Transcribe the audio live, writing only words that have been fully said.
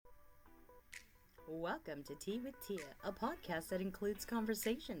Welcome to Tea with Tia, a podcast that includes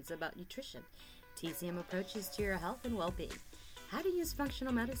conversations about nutrition, TCM approaches to your health and well-being, how to use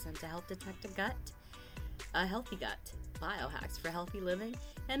functional medicine to help detect a healthy gut, biohacks for healthy living,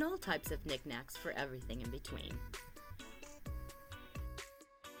 and all types of knickknacks for everything in between.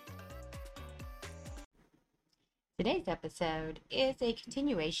 Today's episode is a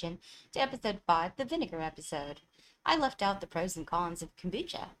continuation to episode 5, the Vinegar episode. I left out the pros and cons of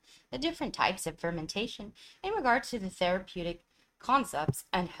kombucha, the different types of fermentation in regards to the therapeutic concepts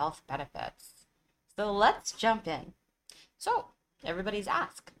and health benefits. So let's jump in. So, everybody's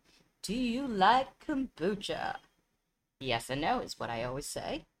asked, do you like kombucha? Yes and no is what I always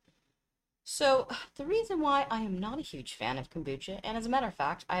say. So, the reason why I am not a huge fan of kombucha, and as a matter of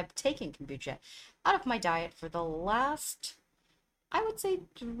fact, I have taken kombucha out of my diet for the last, I would say,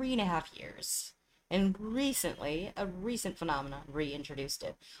 3.5 years. And recently, a recent phenomenon reintroduced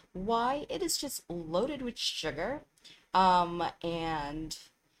it. Why? It is just loaded with sugar. And,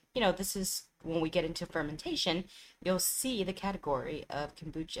 this is when we get into fermentation, you'll see the category of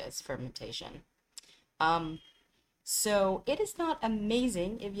kombucha as fermentation. So it is not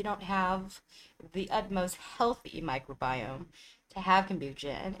amazing if you don't have the utmost healthy microbiome to have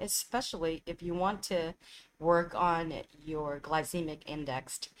kombucha, and especially if you want to work on your glycemic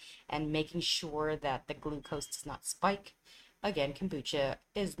index and making sure that the glucose does not spike. Again, kombucha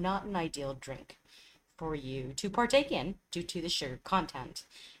is not an ideal drink for you to partake in due to the sugar content.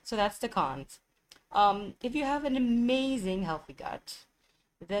 So that's the cons. If you have an amazing healthy gut,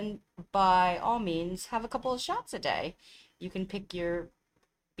 then by all means have a couple of shots a day. You can pick your,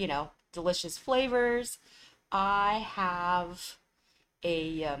 delicious flavors. I have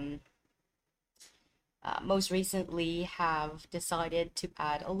most recently have decided to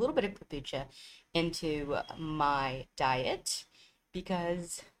add a little bit of kombucha into my diet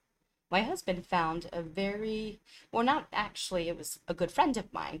because my husband found not actually, it was a good friend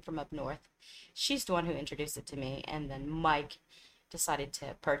of mine from up north. She's the one who introduced it to me, and then Mike decided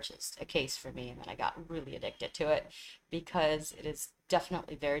to purchase a case for me, and then I got really addicted to it because it is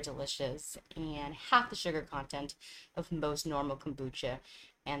definitely very delicious and half the sugar content of most normal kombucha,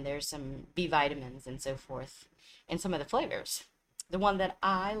 and there's some B vitamins and so forth in some of the flavors. The one that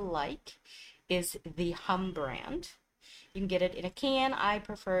I like is the Hum brand. You can get it in a can. I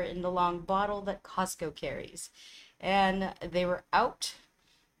prefer in the long bottle that Costco carries. And they were out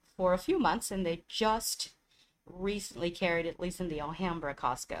for a few months, and they just recently carried, at least in the Alhambra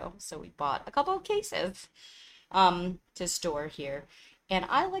Costco. So we bought a couple of cases to store here. And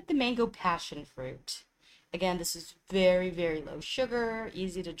I like the mango passion fruit. Again, this is very, very low sugar,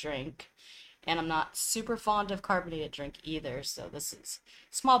 easy to drink. And I'm not super fond of carbonated drink either, so this is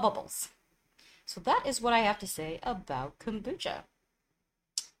small bubbles. So that is what I have to say about kombucha.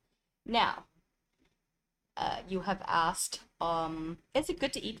 Now, you have asked, is it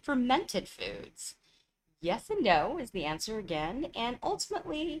good to eat fermented foods? Yes and no is the answer again, and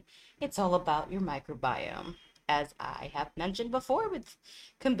ultimately, it's all about your microbiome. As I have mentioned before with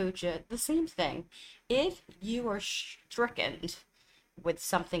kombucha, the same thing. If you are stricken with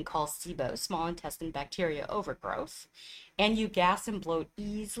something called SIBO, small intestine bacteria overgrowth, and you gas and bloat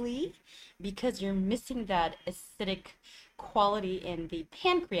easily because you're missing that acidic quality in the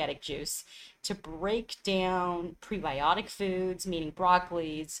pancreatic juice to break down prebiotic foods, meaning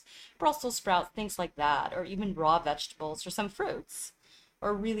broccolis, Brussels sprouts, things like that, or even raw vegetables or some fruits,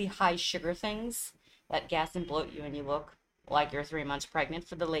 or really high sugar things that gas and bloat you and you look like you're 3 months pregnant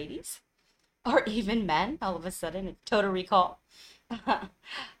for the ladies, or even men, all of a sudden, it's total recall.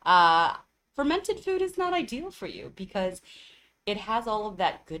 Fermented food is not ideal for you because it has all of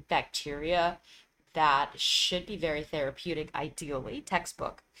that good bacteria that should be very therapeutic, ideally,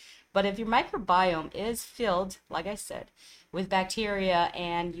 textbook. But if your microbiome is filled, like I said, with bacteria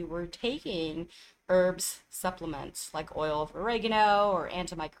and you were taking herbs supplements like oil of oregano or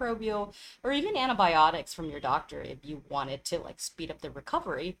antimicrobial or even antibiotics from your doctor if you wanted to speed up the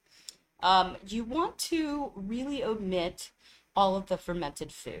recovery, you want to really omit all of the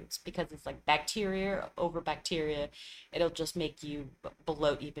fermented foods because it's like bacteria over bacteria. It'll just make you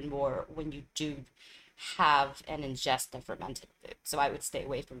bloat even more when you do have and ingest the fermented food. So I would stay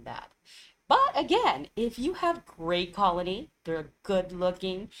away from that. But again, if you have great quality, they're a good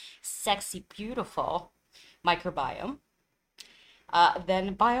looking, sexy, beautiful microbiome,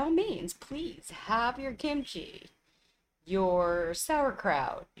 then by all means, please have your kimchi, your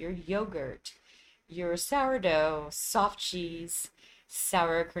sauerkraut, your yogurt, your sourdough, soft cheese,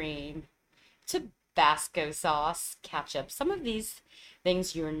 sour cream, Tabasco sauce, ketchup. Some of these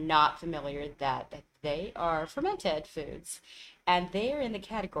things you're not familiar that they are fermented foods. And they're in the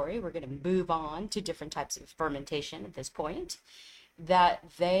category, we're going to move on to different types of fermentation at this point, that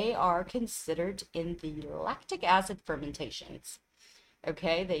they are considered in the lactic acid fermentations.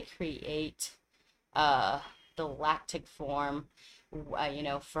 Okay, they create uh, the lactic form,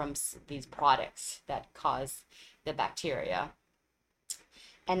 from these products that cause the bacteria.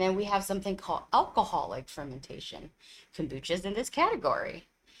 And then we have something called alcoholic fermentation. Kombucha is in this category.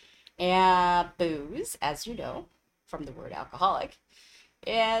 And booze, as you know from the word alcoholic,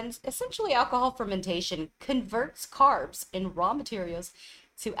 and essentially alcohol fermentation converts carbs in raw materials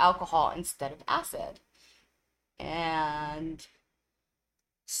to alcohol instead of acid. And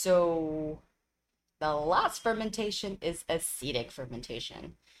so the last fermentation is acetic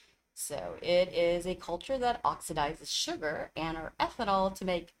fermentation. So it is a culture that oxidizes sugar and or ethanol to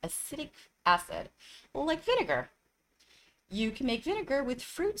make acetic acid, like vinegar. You can make vinegar with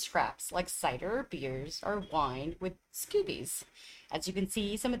fruit scraps like cider or beers or wine with scoobys. As you can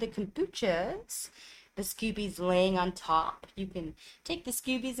see, some of the kombuchas, the scoobys laying on top. You can take the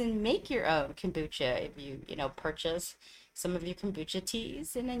scoobys and make your own kombucha if you purchase some of your kombucha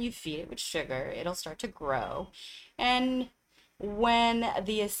teas, and then you feed it with sugar. It'll start to grow. And when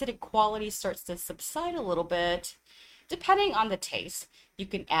the acidic quality starts to subside a little bit, depending on the taste, you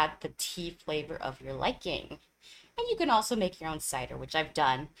can add the tea flavor of your liking. And you can also make your own cider, which I've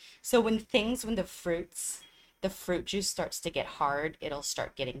done. So when the fruit juice starts to get hard, it'll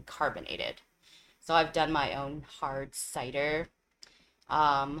start getting carbonated. So I've done my own hard cider.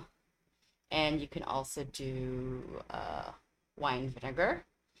 Um, and you can also do wine vinegar.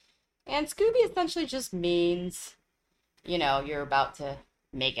 And Scooby essentially just means, you're about to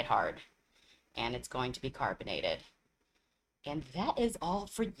make it hard and it's going to be carbonated. And that is all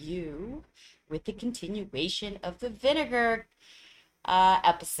for you with the continuation of the vinegar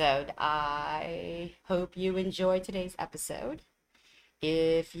episode. I hope you enjoyed today's episode.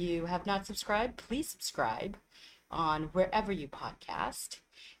 If you have not subscribed, please subscribe on wherever you podcast.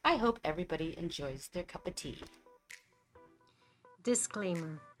 I hope everybody enjoys their cup of tea.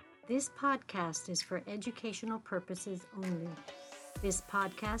 Disclaimer. This podcast is for educational purposes only. This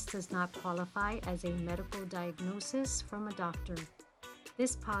podcast does not qualify as a medical diagnosis from a doctor.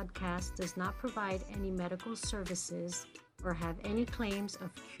 This podcast does not provide any medical services or have any claims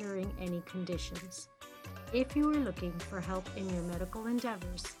of curing any conditions. If you are looking for help in your medical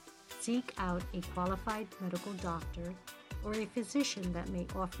endeavors, seek out a qualified medical doctor or a physician that may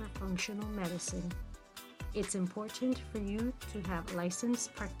offer functional medicine. It's important for you to have a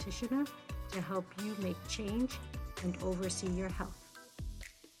licensed practitioner to help you make change and oversee your health.